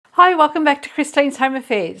Hi, welcome back to Christine's Home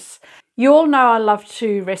Affairs. You all know I love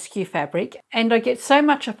to rescue fabric, and I get so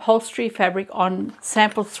much upholstery fabric on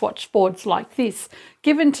sample swatch boards like this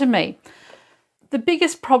given to me. The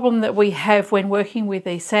biggest problem that we have when working with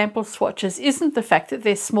these sample swatches isn't the fact that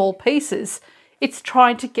they're small pieces, it's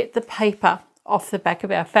trying to get the paper off the back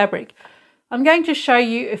of our fabric. I'm going to show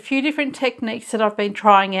you a few different techniques that I've been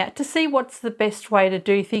trying out to see what's the best way to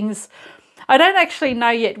do things. I don't actually know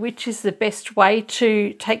yet which is the best way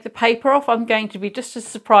to take the paper off. I'm going to be just as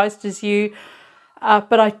surprised as you,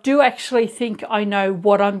 but I do actually think I know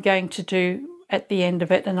what I'm going to do at the end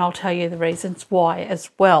of it, and I'll tell you the reasons why as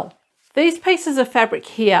well. These pieces of fabric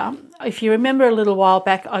here, if you remember a little while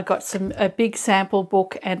back, I got a big sample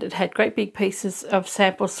book and it had great big pieces of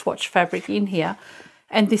sample swatch fabric in here,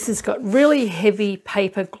 and this has got really heavy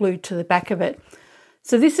paper glued to the back of it.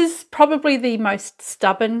 So this is probably the most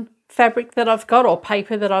stubborn fabric that I've got, or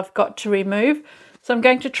paper that I've got to remove. So I'm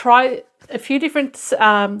going to try a few different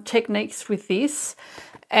techniques with this,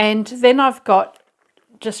 and then I've got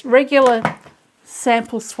just regular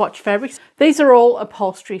sample swatch fabrics. These are all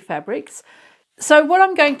upholstery fabrics. So what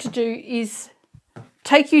I'm going to do is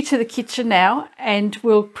take you to the kitchen now, and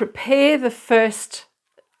we'll prepare the first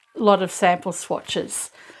lot of sample swatches.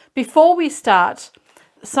 Before we start,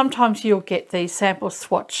 sometimes you'll get these sample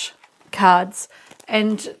swatch cards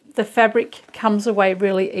and the fabric comes away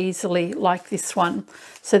really easily like this one.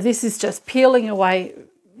 So this is just peeling away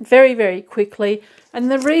very, very quickly.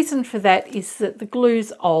 And the reason for that is that the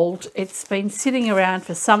glue's old. It's been sitting around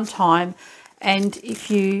for some time, and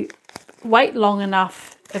if you wait long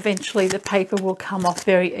enough, eventually the paper will come off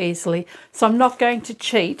very easily. So I'm not going to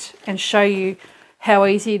cheat and show you how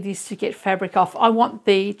easy it is to get fabric off. I want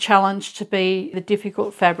the challenge to be the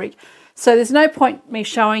difficult fabric. So there's no point me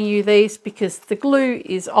showing you these because the glue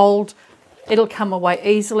is old. It'll come away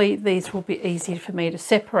easily. These will be easy for me to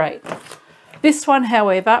separate. This one,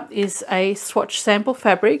 however, is a swatch sample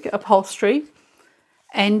fabric, upholstery,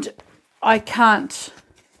 and I can't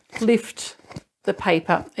lift the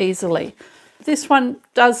paper easily. This one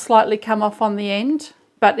does slightly come off on the end,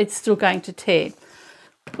 but it's still going to tear.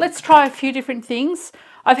 Let's try a few different things.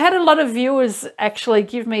 I've had a lot of viewers actually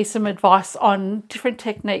give me some advice on different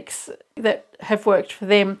techniques that have worked for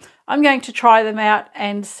them. I'm going to try them out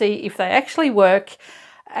and see if they actually work,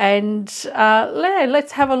 and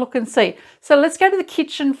let's have a look and see. So let's go to the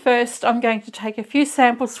kitchen first. I'm going to take a few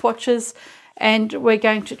sample swatches and we're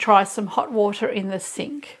going to try some hot water in the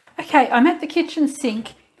sink. Okay, I'm at the kitchen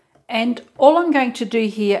sink, and all I'm going to do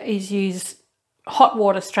here is use hot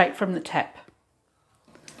water straight from the tap.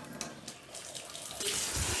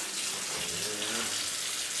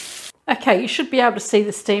 Okay, you should be able to see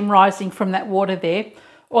the steam rising from that water there.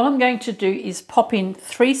 All I'm going to do is pop in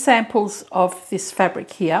 3 samples of this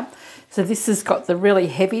fabric here. So this has got the really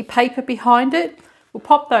heavy paper behind it. We'll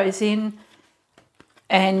pop those in,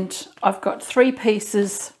 and I've got 3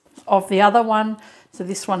 pieces of the other one. So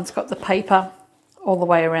this one's got the paper all the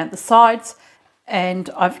way around the sides, and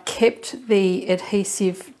I've kept the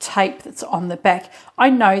adhesive tape that's on the back. I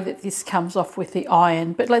know that this comes off with the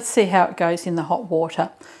iron, but let's see how it goes in the hot water.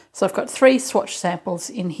 So I've got 3 swatch samples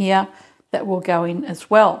in here that will go in as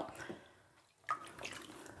well.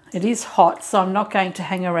 It is hot, so I'm not going to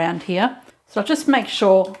hang around here. So I'll just make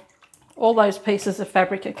sure all those pieces of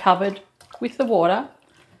fabric are covered with the water,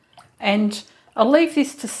 and I'll leave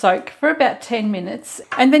this to soak for about 10 minutes,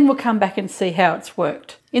 and then we'll come back and see how it's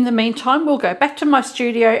worked. In the meantime, we'll go back to my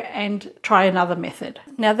studio and try another method.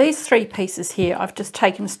 Now these 3 pieces here, I've just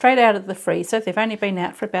taken straight out of the freezer. They've only been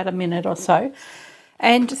out for about a minute or so.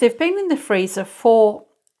 And they've been in the freezer for,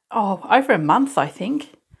 over a month, I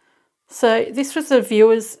think. So this was a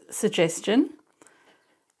viewer's suggestion,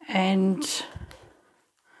 and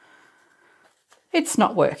it's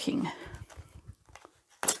not working.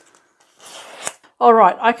 All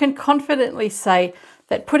right, I can confidently say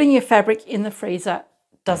that putting your fabric in the freezer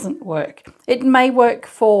doesn't work. It may work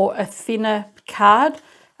for a thinner card,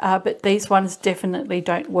 but these ones definitely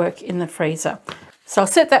don't work in the freezer. So I'll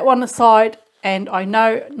set that one aside, and I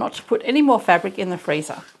know not to put any more fabric in the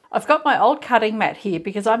freezer. I've got my old cutting mat here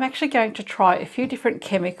because I'm actually going to try a few different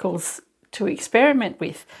chemicals to experiment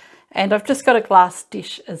with, and I've just got a glass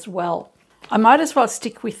dish as well. I might as well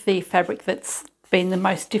stick with the fabric that's been the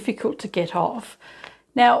most difficult to get off.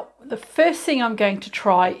 Now, the first thing I'm going to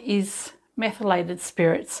try is methylated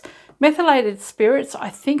spirits. Methylated spirits, I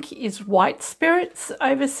think, is white spirits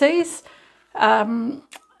overseas.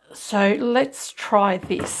 So let's try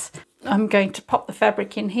this. I'm going to pop the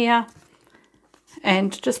fabric in here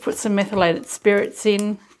and just put some methylated spirits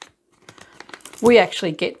in. We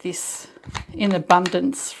actually get this in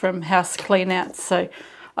abundance from house clean outs, so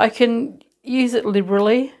I can use it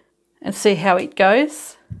liberally and see how it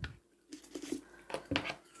goes.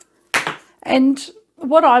 And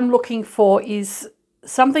what I'm looking for is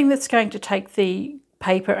something that's going to take the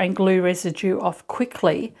paper and glue residue off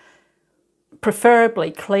quickly,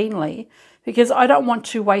 preferably cleanly, because I don't want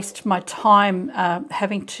to waste my time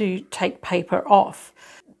having to take paper off.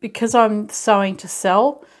 Because I'm sewing to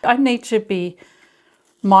sell, I need to be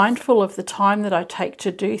mindful of the time that I take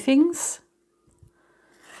to do things.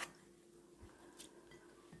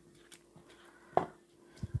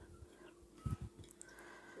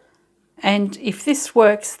 And if this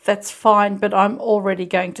works, that's fine, but I'm already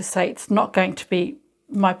going to say it's not going to be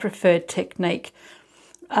my preferred technique.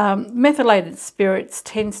 Methylated spirits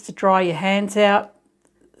tends to dry your hands out,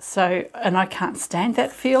 and I can't stand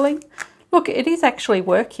that feeling. Look, it is actually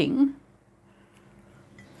working.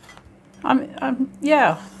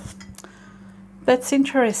 Yeah, that's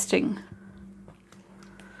interesting.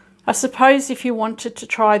 I suppose if you wanted to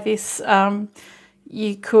try this,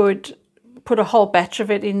 you could put a whole batch of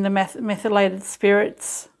it in the methylated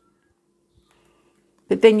spirits,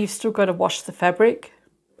 but then you've still got to wash the fabric.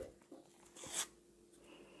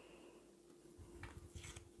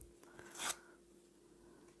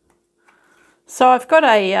 So I've got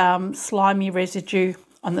a slimy residue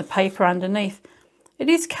on the paper underneath. It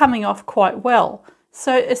is coming off quite well.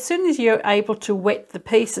 So as soon as you're able to wet the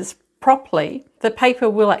pieces properly, the paper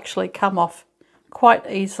will actually come off quite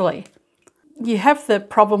easily. You have the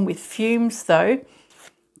problem with fumes though.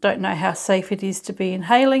 Don't know how safe it is to be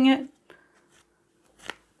inhaling it,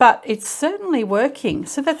 but it's certainly working.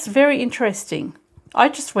 So that's very interesting. I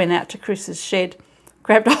just went out to Chris's shed,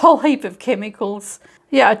 grabbed a whole heap of chemicals.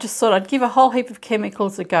 Yeah, I just thought I'd give a whole heap of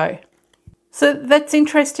chemicals a go. So that's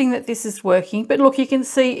interesting that this is working, but look, you can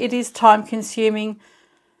see it is time consuming.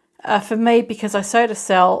 For me, because I sew to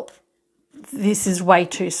sell, this is way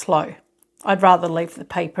too slow. I'd rather leave the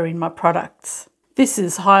paper in my products. This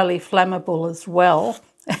is highly flammable as well,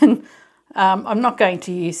 and I'm not going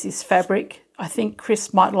to use this fabric. I think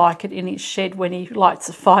Chris might like it in his shed when he lights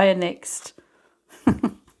a fire next.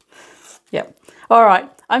 Yep. All right,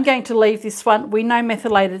 I'm going to leave this one. We know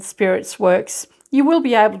methylated spirits works. You will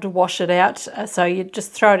be able to wash it out, so you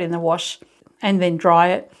just throw it in the wash and then dry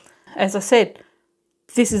it. As I said,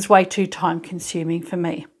 this is way too time consuming for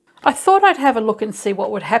me. I thought I'd have a look and see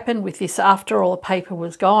what would happen with this after all the paper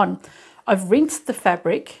was gone. I've rinsed the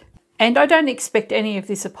fabric, and I don't expect any of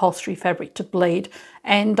this upholstery fabric to bleed,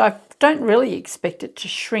 and I don't really expect it to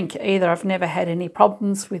shrink either. I've never had any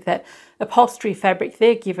problems with that. Upholstery fabric,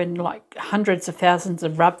 they're given like hundreds of thousands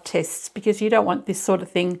of rub tests because you don't want this sort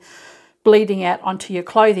of thing bleeding out onto your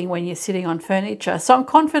clothing when you're sitting on furniture. So I'm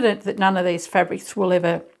confident that none of these fabrics will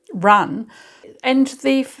ever run. And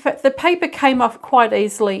the paper came off quite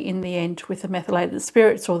easily in the end with the methylated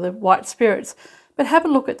spirits or the white spirits. But have a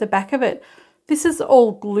look at the back of it. This is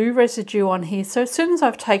all glue residue on here. So as soon as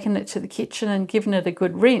I've taken it to the kitchen and given it a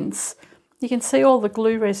good rinse, you can see all the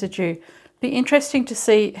glue residue. Be interesting to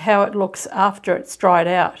see how it looks after it's dried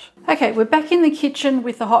out. Okay, we're back in the kitchen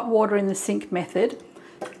with the hot water in the sink method.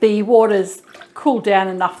 The water's cooled down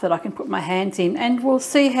enough that I can put my hands in, and we'll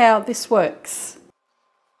see how this works.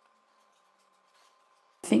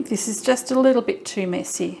 I think this is just a little bit too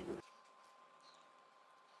messy.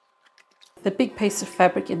 The big piece of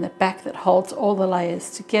fabric in the back that holds all the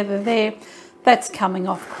layers together there, that's coming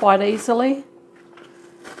off quite easily.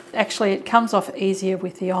 Actually, it comes off easier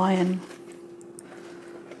with the iron.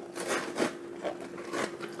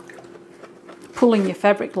 Pulling your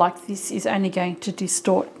fabric like this is only going to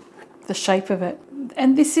distort the shape of it.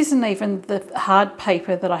 And this isn't even the hard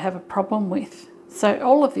paper that I have a problem with. So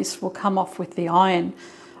all of this will come off with the iron.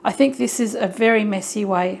 I think this is a very messy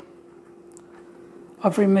way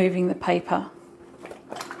of removing the paper.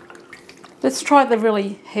 Let's try the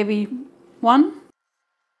really heavy one.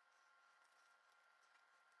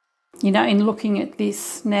 You know, in looking at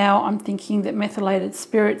this now, I'm thinking that methylated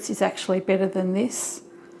spirits is actually better than this.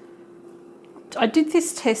 I did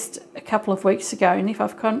this test a couple of weeks ago, and if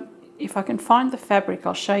I can find the fabric,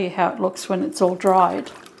 I'll show you how it looks when it's all dried.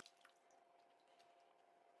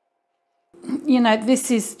 You know, this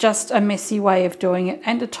is just a messy way of doing it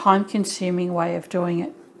and a time-consuming way of doing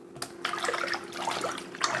it.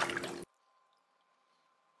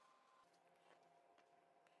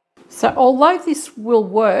 So although this will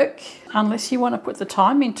work, unless you want to put the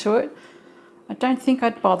time into it, I don't think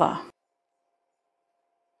I'd bother.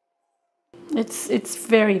 It's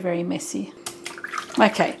very, very messy.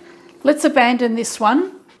 Okay, let's abandon this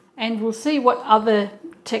one and we'll see what other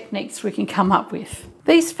techniques we can come up with.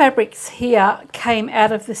 These fabrics here came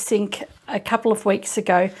out of the sink a couple of weeks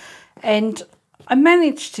ago, and I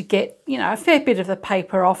managed to get, you know, a fair bit of the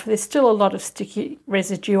paper off. There's still a lot of sticky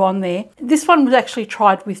residue on there. This one was actually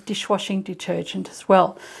tried with dishwashing detergent as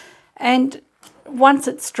well. And once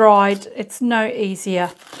it's dried, it's no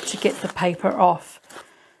easier to get the paper off.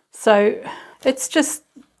 So it's just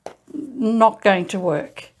not going to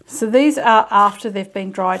work. So these are after they've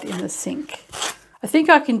been dried in the sink. I think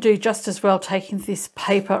I can do just as well taking this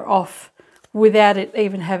paper off without it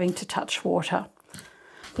even having to touch water.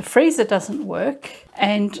 The freezer doesn't work,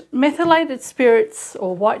 and methylated spirits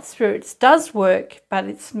or white spirits does work, but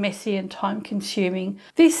it's messy and time consuming.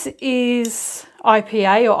 This is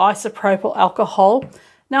IPA or isopropyl alcohol.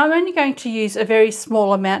 Now I'm only going to use a very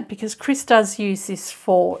small amount because Chris does use this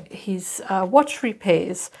for his watch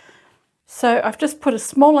repairs. So I've just put a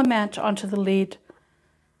small amount onto the lid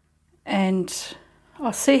and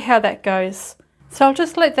I'll see how that goes. So I'll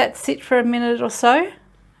just let that sit for a minute or so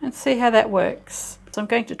and see how that works. So I'm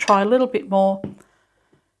going to try a little bit more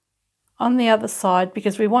on the other side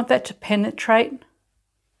because we want that to penetrate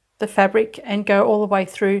the fabric and go all the way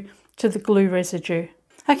through to the glue residue.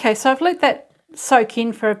 Okay, so I've let that soak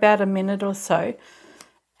in for about a minute or so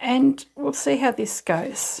and we'll see how this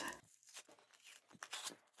goes.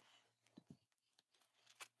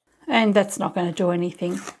 And that's not going to do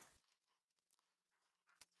anything.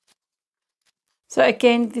 So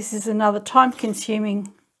again, this is another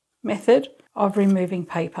time-consuming method of removing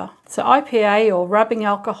paper. So IPA or rubbing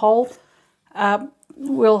alcohol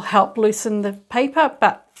will help loosen the paper,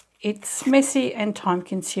 but it's messy and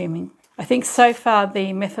time-consuming. I think so far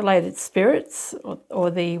the methylated spirits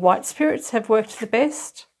or the white spirits have worked the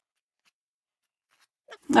best.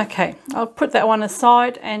 Okay, I'll put that one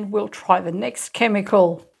aside and we'll try the next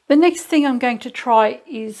chemical. The next thing I'm going to try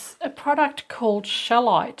is a product called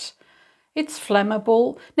Shellite. It's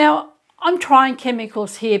flammable. Now, I'm trying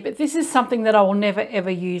chemicals here, but this is something that I will never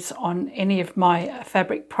ever use on any of my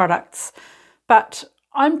fabric products. But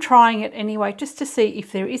I'm trying it anyway just to see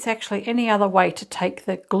if there is actually any other way to take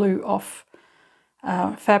the glue off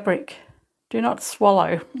fabric. Do not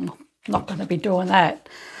swallow. I'm not going to be doing that.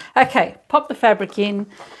 Okay, pop the fabric in.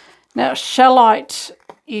 Now, Shellite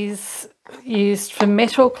is used for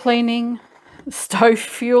metal cleaning, stove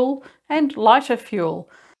fuel and lighter fuel.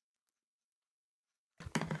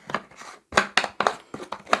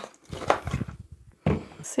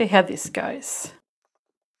 See how this goes.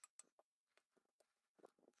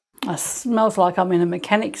 It smells like I'm in a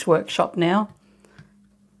mechanic's workshop now.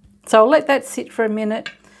 So I'll let that sit for a minute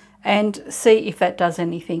and see if that does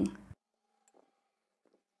anything.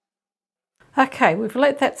 Okay, we've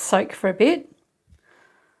let that soak for a bit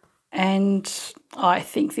and I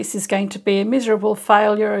think this is going to be a miserable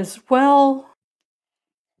failure as well.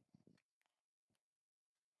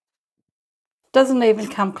 Doesn't even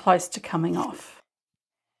come close to coming off.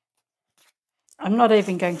 I'm not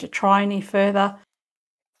even going to try any further.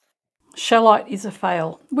 Shellite is a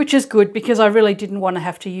fail, which is good because I really didn't want to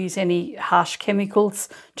have to use any harsh chemicals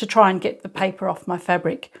to try and get the paper off my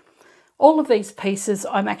fabric. All of these pieces,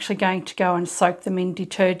 I'm actually going to go and soak them in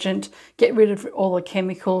detergent, get rid of all the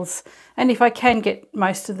chemicals, and if I can get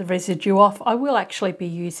most of the residue off, I will actually be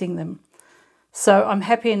using them. So I'm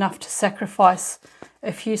happy enough to sacrifice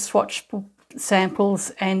a few swatch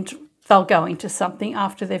samples and they'll go into something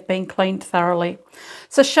after they've been cleaned thoroughly.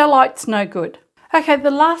 So Shellite's no good. Okay,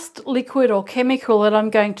 the last liquid or chemical that I'm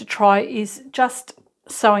going to try is just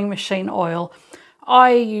sewing machine oil.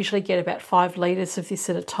 I usually get about 5 litres of this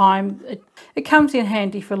at a time. It comes in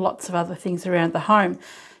handy for lots of other things around the home.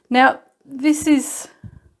 Now, this is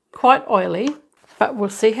quite oily, but we'll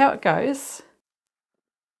see how it goes.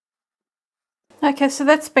 Okay, so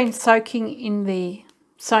that's been soaking in the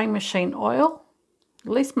sewing machine oil.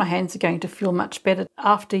 At least my hands are going to feel much better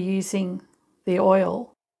after using the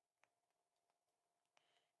oil.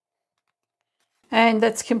 And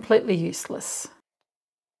that's completely useless.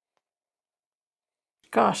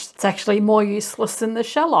 Gosh, it's actually more useless than the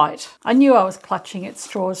Shellite. I knew I was clutching at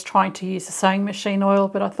straws trying to use the sewing machine oil,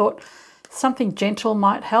 but I thought something gentle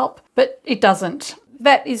might help, but it doesn't.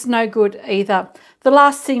 That is no good either. The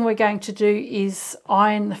last thing we're going to do is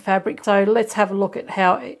iron the fabric. So let's have a look at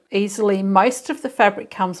how easily most of the fabric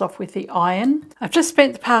comes off with the iron. I've just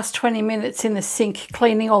spent the past 20 minutes in the sink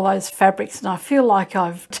cleaning all those fabrics and I feel like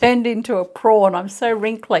I've turned into a prawn. I'm so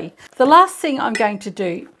wrinkly. The last thing I'm going to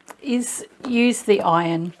do is use the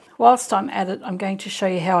iron. Whilst I'm at it, I'm going to show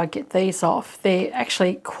you how I get these off. They're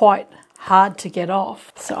actually quite hard to get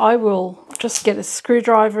off. So I will just get a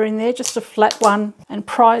screwdriver in there, just a flat one, and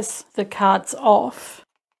prise the cards off.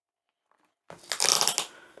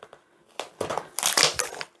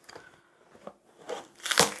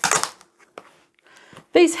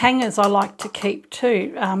 These hangers I like to keep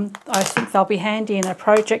too. I think they'll be handy in a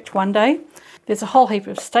project one day. There's a whole heap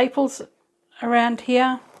of staples around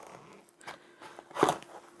here.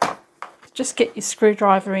 Just get your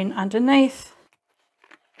screwdriver in underneath.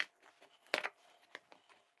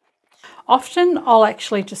 Often I'll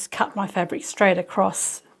actually just cut my fabric straight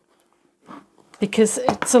across because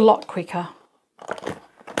it's a lot quicker.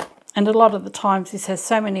 And a lot of the times this has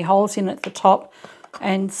so many holes in at the top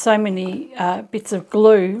and so many bits of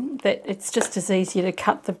glue that it's just as easy to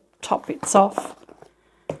cut the top bits off.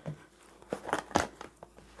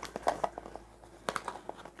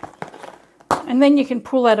 And then you can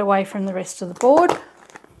pull that away from the rest of the board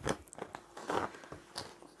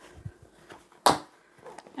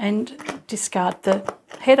and discard the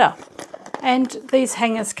header. And these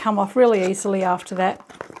hangers come off really easily after that.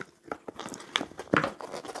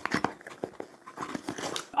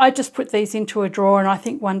 I just put these into a drawer and I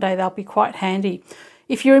think one day they'll be quite handy.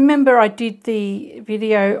 If you remember, I did the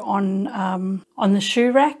video on the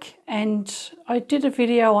shoe rack, and I did a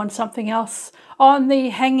video on something else on the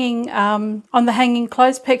hanging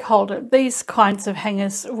clothes peg holder. These kinds of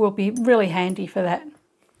hangers will be really handy for that.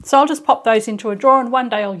 So I'll just pop those into a drawer and one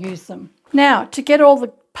day I'll use them. Now, to get all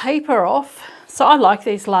the paper off, so I like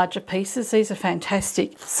these larger pieces. These are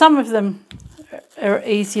fantastic. Some of them are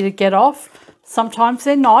easy to get off. Sometimes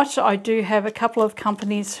they're not. I do have a couple of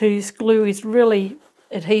companies whose glue is really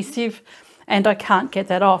adhesive and I can't get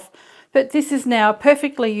that off. But this is now a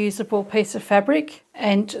perfectly usable piece of fabric,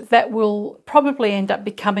 and that will probably end up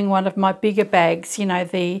becoming one of my bigger bags, you know,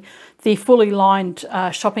 the fully lined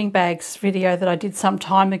shopping bags video that I did some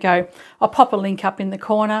time ago. I'll pop a link up in the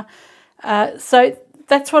corner. So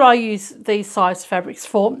that's what I use these size fabrics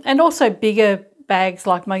for, and also bigger bags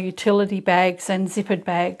like my utility bags and zippered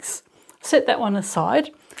bags. Set that one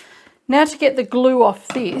aside. Now to get the glue off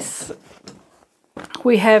this,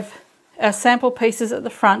 we have our sample pieces at the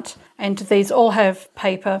front, and these all have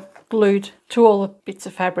paper glued to all the bits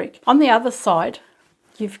of fabric. On the other side,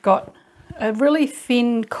 you've got a really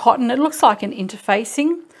thin cotton. It looks like an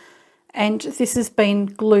interfacing, and this has been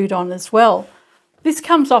glued on as well. This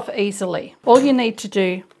comes off easily. All you need to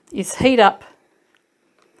do is heat up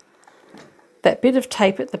that bit of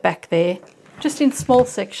tape at the back there, just in small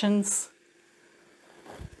sections,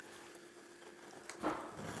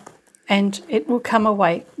 and it will come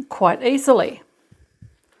away quite easily.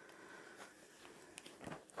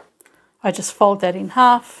 I just fold that in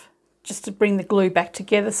half just to bring the glue back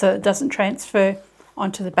together so it doesn't transfer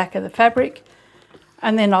onto the back of the fabric,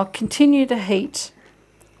 and then I'll continue to heat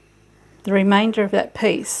the remainder of that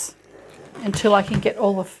piece until I can get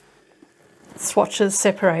all the swatches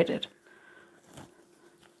separated.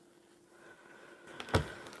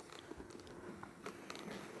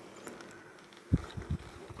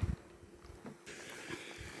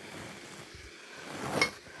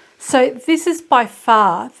 So this is by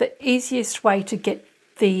far the easiest way to get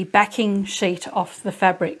the backing sheet off the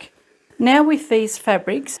fabric. Now with these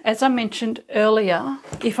fabrics, as I mentioned earlier,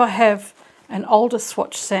 if I have an older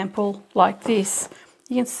swatch sample like this,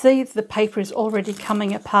 you can see the paper is already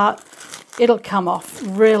coming apart. It'll come off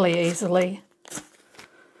really easily.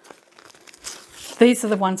 These are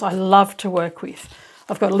the ones I love to work with.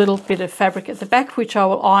 I've got a little bit of fabric at the back which I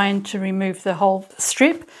will iron to remove the whole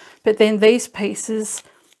strip, but then these pieces,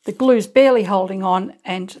 the glue's barely holding on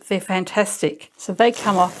and they're fantastic. So they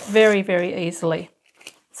come off very, very easily.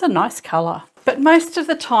 It's a nice colour. But most of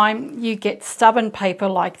the time you get stubborn paper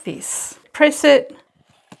like this. Press it.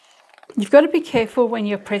 You've got to be careful when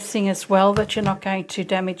you're pressing as well that you're not going to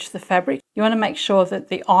damage the fabric. You want to make sure that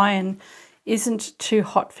the iron isn't too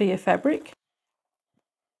hot for your fabric.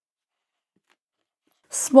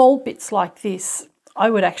 Small bits like this I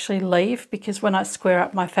would actually leave, because when I square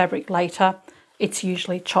up my fabric later, it's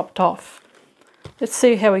usually chopped off. Let's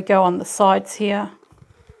see how we go on the sides here.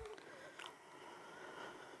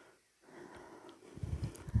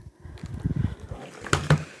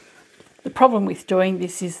 The problem with doing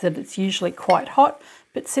this is that it's usually quite hot,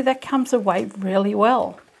 but see, that comes away really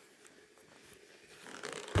well.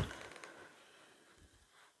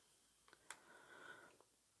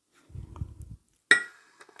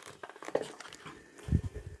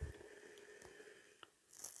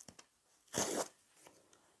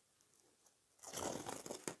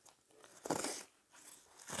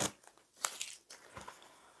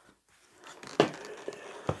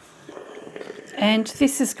 And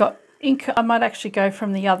this has got ink. I might actually go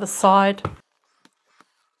from the other side.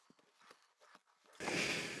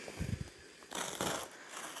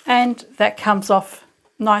 And that comes off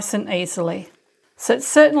nice and easily. So it's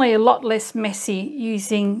certainly a lot less messy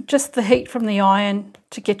using just the heat from the iron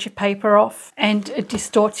to get your paper off, and it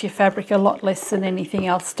distorts your fabric a lot less than anything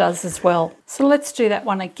else does as well. So let's do that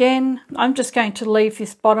one again. I'm just going to leave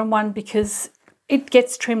this bottom one because it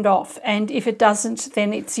gets trimmed off, and if it doesn't,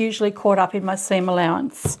 then it's usually caught up in my seam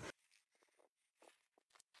allowance.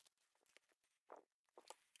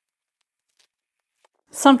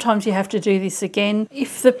 Sometimes you have to do this again.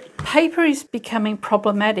 If the paper is becoming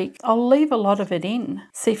problematic, I'll leave a lot of it in.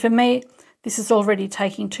 See, for me, this is already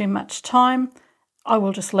taking too much time. I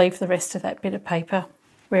will just leave the rest of that bit of paper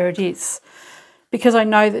where it is, because I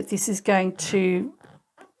know that this is going to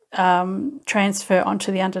transfer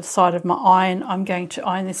onto the underside of my iron. I'm going to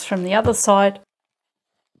iron this from the other side.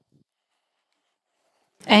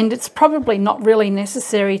 And it's probably not really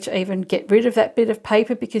necessary to even get rid of that bit of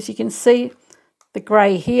paper, because you can see the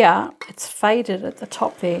grey here, it's faded at the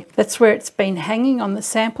top there. That's where it's been hanging on the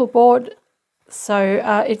sample board. So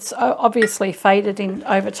it's obviously faded in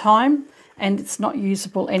over time, and it's not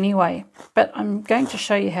usable anyway. But I'm going to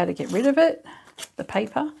show you how to get rid of it, the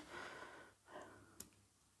paper.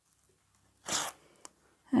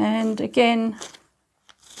 And again,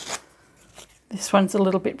 this one's a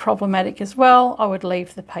little bit problematic as well. I would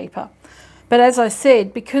leave the paper. But as I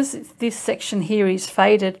said, because this section here is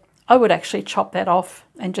faded, I would actually chop that off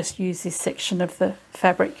and just use this section of the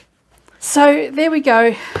fabric. So there we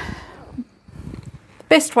go. The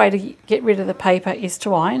best way to get rid of the paper is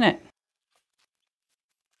to iron it.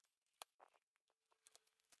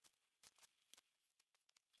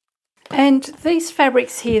 And these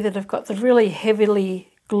fabrics here that have got the really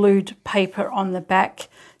heavily glued paper on the back,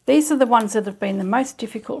 these are the ones that have been the most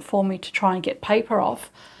difficult for me to try and get paper off,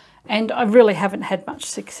 and I really haven't had much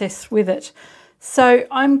success with it. So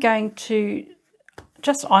I'm going to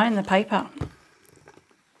just iron the paper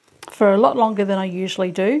for a lot longer than I usually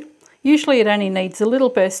do. Usually it only needs a little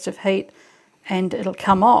burst of heat and it'll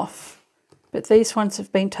come off, but these ones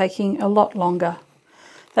have been taking a lot longer.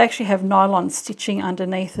 They actually have nylon stitching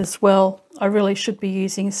underneath as well. I really should be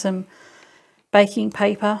using some baking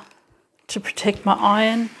paper to protect my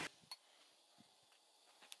iron.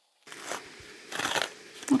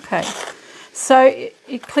 Okay, so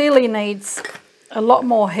it clearly needs a lot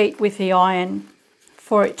more heat with the iron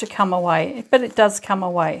for it to come away, but it does come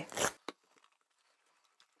away.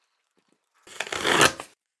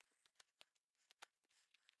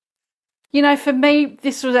 You know, for me,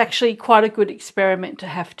 this was actually quite a good experiment to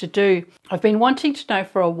have to do. I've been wanting to know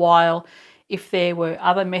for a while if there were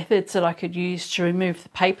other methods that I could use to remove the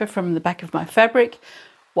paper from the back of my fabric.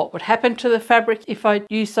 What would happen to the fabric if I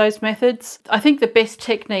used those methods? I think the best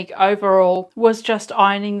technique overall was just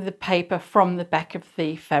ironing the paper from the back of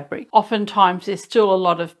the fabric. Oftentimes there's still a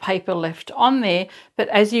lot of paper left on there, but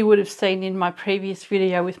as you would have seen in my previous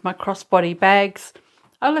video with my crossbody bags,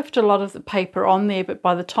 I left a lot of the paper on there, but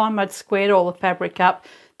by the time I'd squared all the fabric up,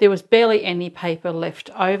 there was barely any paper left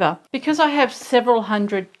over. Because I have several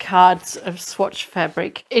hundred cards of swatch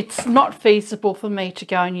fabric, it's not feasible for me to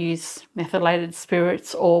go and use methylated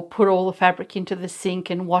spirits or put all the fabric into the sink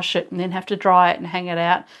and wash it and then have to dry it and hang it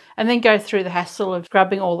out and then go through the hassle of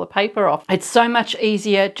scrubbing all the paper off. It's so much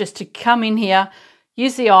easier just to come in here,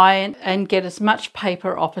 use the iron and get as much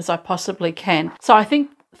paper off as I possibly can. So I think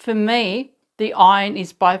for me, the iron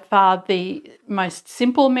is by far the most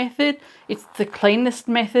simple method. It's the cleanest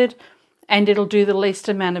method, and it'll do the least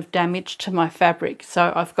amount of damage to my fabric.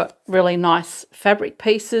 So I've got really nice fabric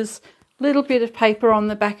pieces, little bit of paper on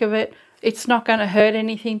the back of it. It's not going to hurt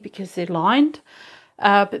anything because they're lined.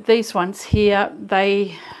 But these ones here,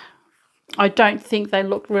 I don't think they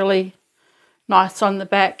look really nice on the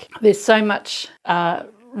back. There's so much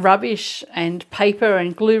rubbish and paper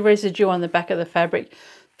and glue residue on the back of the fabric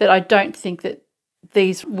that I don't think that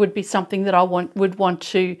these would be something that I would want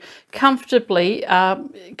to comfortably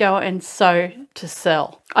go and sew to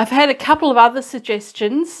sell. I've had a couple of other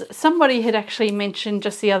suggestions. Somebody had actually mentioned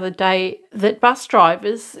just the other day that bus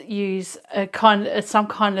drivers use some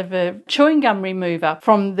kind of a chewing gum remover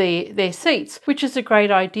from their seats, which is a great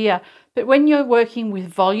idea. But when you're working with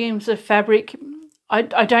volumes of fabric,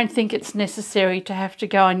 I don't think it's necessary to have to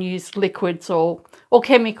go and use liquids or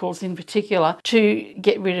chemicals in particular to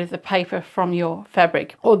get rid of the paper from your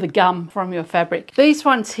fabric or the gum from your fabric. These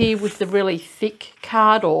ones here with the really thick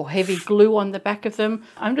card or heavy glue on the back of them,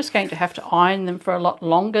 I'm just going to have to iron them for a lot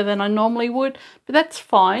longer than I normally would, but that's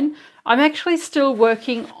fine. I'm actually still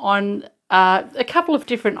working on a couple of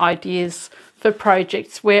different ideas for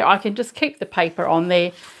projects where I can just keep the paper on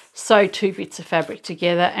there, sew two bits of fabric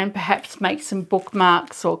together and perhaps make some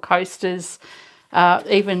bookmarks or coasters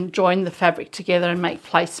even join the fabric together and make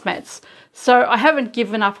placemats. So I haven't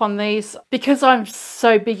given up on these. Because I'm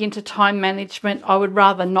so big into time management, I would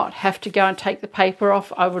rather not have to go and take the paper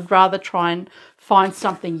off. I would rather try and find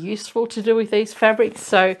something useful to do with these fabrics.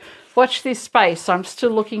 So watch this space. I'm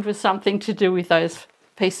still looking for something to do with those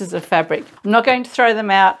pieces of fabric. I'm not going to throw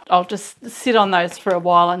them out. I'll just sit on those for a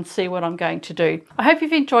while and see what I'm going to do. I hope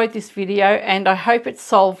you've enjoyed this video, and I hope it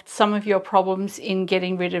solved some of your problems in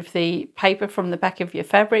getting rid of the paper from the back of your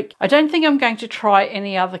fabric. I don't think I'm going to try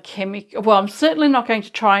any other chemical. Well, I'm certainly not going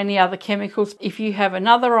to try any other chemicals. If you have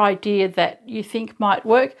another idea that you think might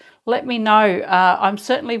work, let me know. I'm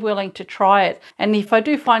certainly willing to try it. And if I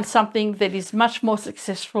do find something that is much more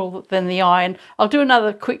successful than the iron, I'll do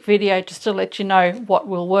another quick video just to let you know what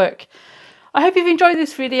will work. I hope you've enjoyed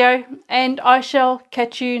this video, and I shall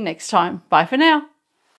catch you next time. Bye for now.